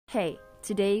Hey,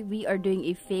 today we are doing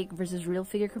a fake versus real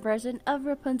figure comparison of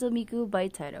Rapunzel Miku by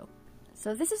Taito.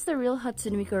 So this is the real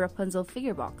Hatsune Miku Rapunzel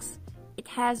figure box. It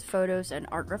has photos and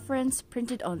art reference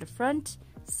printed on the front,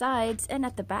 sides, and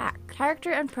at the back.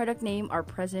 Character and product name are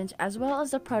present, as well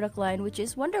as the product line, which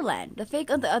is Wonderland. The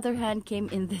fake, on the other hand, came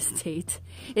in this state.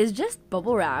 It's just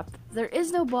bubble wrap. There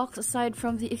is no box aside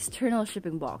from the external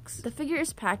shipping box. The figure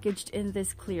is packaged in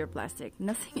this clear plastic.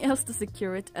 Nothing else to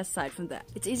secure it aside from that.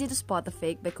 It's easy to spot the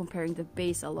fake by comparing the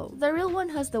base alone. The real one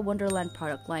has the Wonderland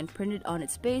product line printed on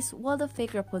its base, while the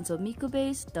fake Rapunzel Miku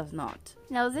base does not.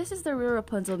 Now this is the real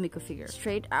Rapunzel Miku figure.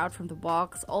 Straight out from the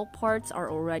box, all parts are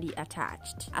already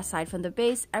attached. Aside from the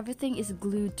base, everything is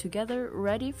glued together,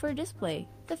 ready for display.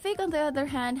 The fake, on the other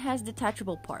hand, has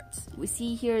detachable parts. We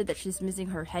see here that she's missing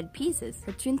her head pieces.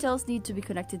 Her twin tails need to be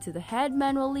connected to the head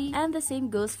manually, and the same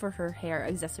goes for her hair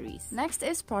accessories. Next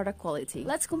is product quality.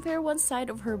 Let's compare one side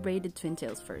of her braided twin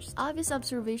tails first. Obvious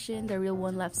observation, the real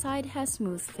one left side has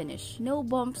smooth finish. No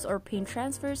bumps or paint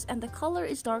transfers, and the color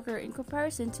is darker in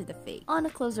comparison to the fake. On a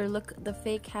closer look, the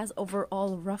fake has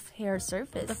overall rough hair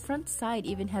surface. The front side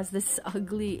even has this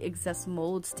ugly excess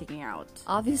mold sticking out.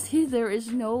 Obviously, there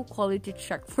is no quality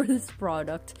check for this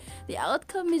product. The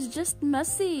outcome is just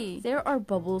messy. There are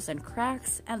bubbles and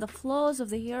cracks, and the flaws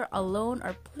of the hair alone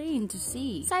are plain to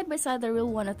see. Side by side, the real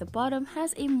one at the bottom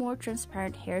has a more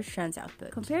transparent hair strands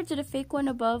output compared to the fake one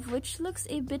above, which looks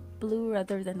a bit blue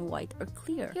rather than white or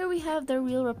clear. Here we have the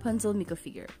real Rapunzel Miku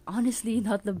figure. Honestly,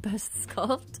 not the best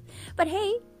sculpt, but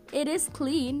hey, it is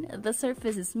clean, the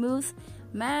surface is smooth,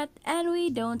 matte, and we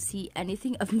don't see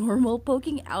anything abnormal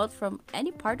poking out from any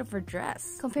part of her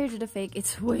dress. Compared to the fake,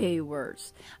 it's way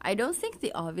worse. I don't think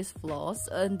the obvious flaws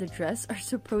in the dress are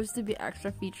supposed to be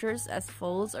extra features as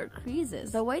folds or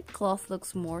creases. The white cloth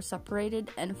looks more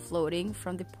separated and floating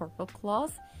from the purple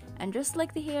cloth, and just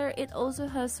like the hair, it also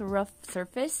has a rough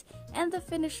surface and the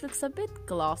finish looks a bit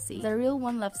glossy. The real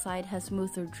one left side has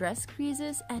smoother dress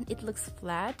creases and it looks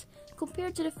flat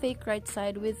compared to the fake right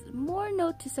side with more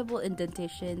noticeable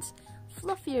indentations,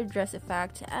 fluffier dress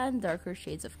effect, and darker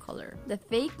shades of color. The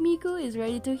fake Miku is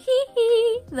ready to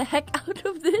hee the heck out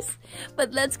of this,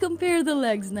 but let's compare the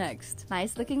legs next.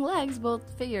 Nice looking legs,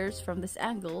 both figures from this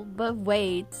angle, but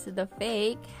wait, the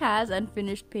fake has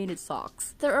unfinished painted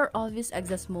socks. There are obvious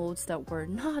excess molds that were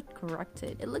not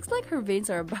corrected. It looks like her veins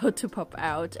are about to pop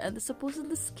out, and the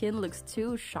supposedly skin looks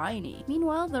too shiny.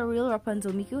 Meanwhile, the real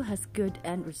Rapunzel Miku has good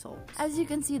end results. As you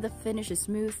can see, the finish is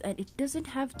smooth and it doesn't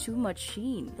have too much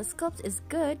sheen. The sculpt is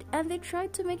good, and they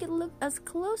tried to make it look as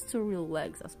close to real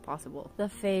legs as possible. The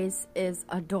face is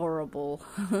adorable.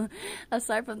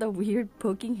 Aside from the weird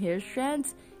poking hair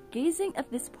strands, gazing at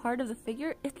this part of the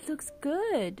figure, it looks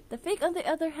good. The fake, on the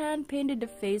other hand, painted the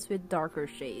face with darker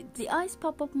shades. The eyes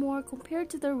pop up more compared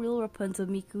to the real Rapunzel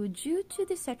Miku due to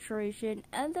the saturation,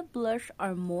 and the blush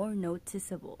are more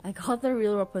noticeable. I got the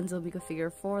real Rapunzel Miku figure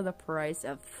for the price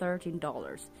of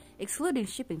 $13, excluding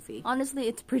shipping fee. Honestly,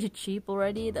 it's pretty cheap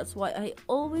already. That's why I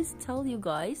always tell you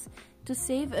guys to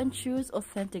save and choose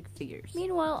authentic figures.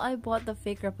 Meanwhile, I bought the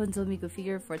fake Rapunzel Miku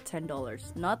figure for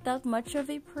 $10. Not that much of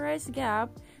a price gap,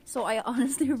 so I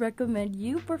honestly recommend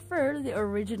you prefer the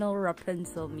original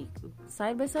Rapunzel Miku.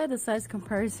 Side by side, the size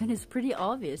comparison is pretty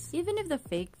obvious. Even if the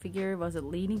fake figure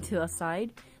wasn't leaning to a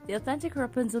side, the authentic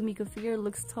Rapunzel Miku figure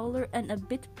looks taller and a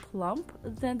bit plump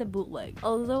than the bootleg.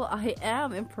 Although I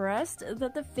am impressed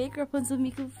that the fake Rapunzel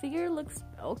Miku figure looks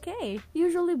okay.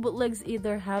 Usually bootlegs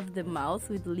either have the mouth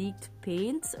with leaked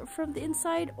paint from the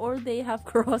inside or they have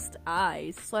crossed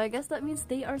eyes. So I guess that means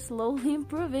they are slowly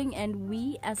improving, and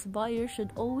we as buyers should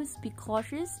always be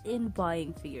cautious in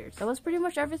buying figures. That was pretty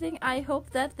much everything. I hope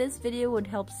that this video would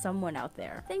help someone out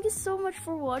there. Thank you so much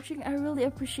for watching. I really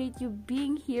appreciate you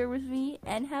being here with me,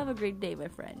 and have a great day, my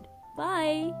friend.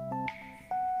 Bye!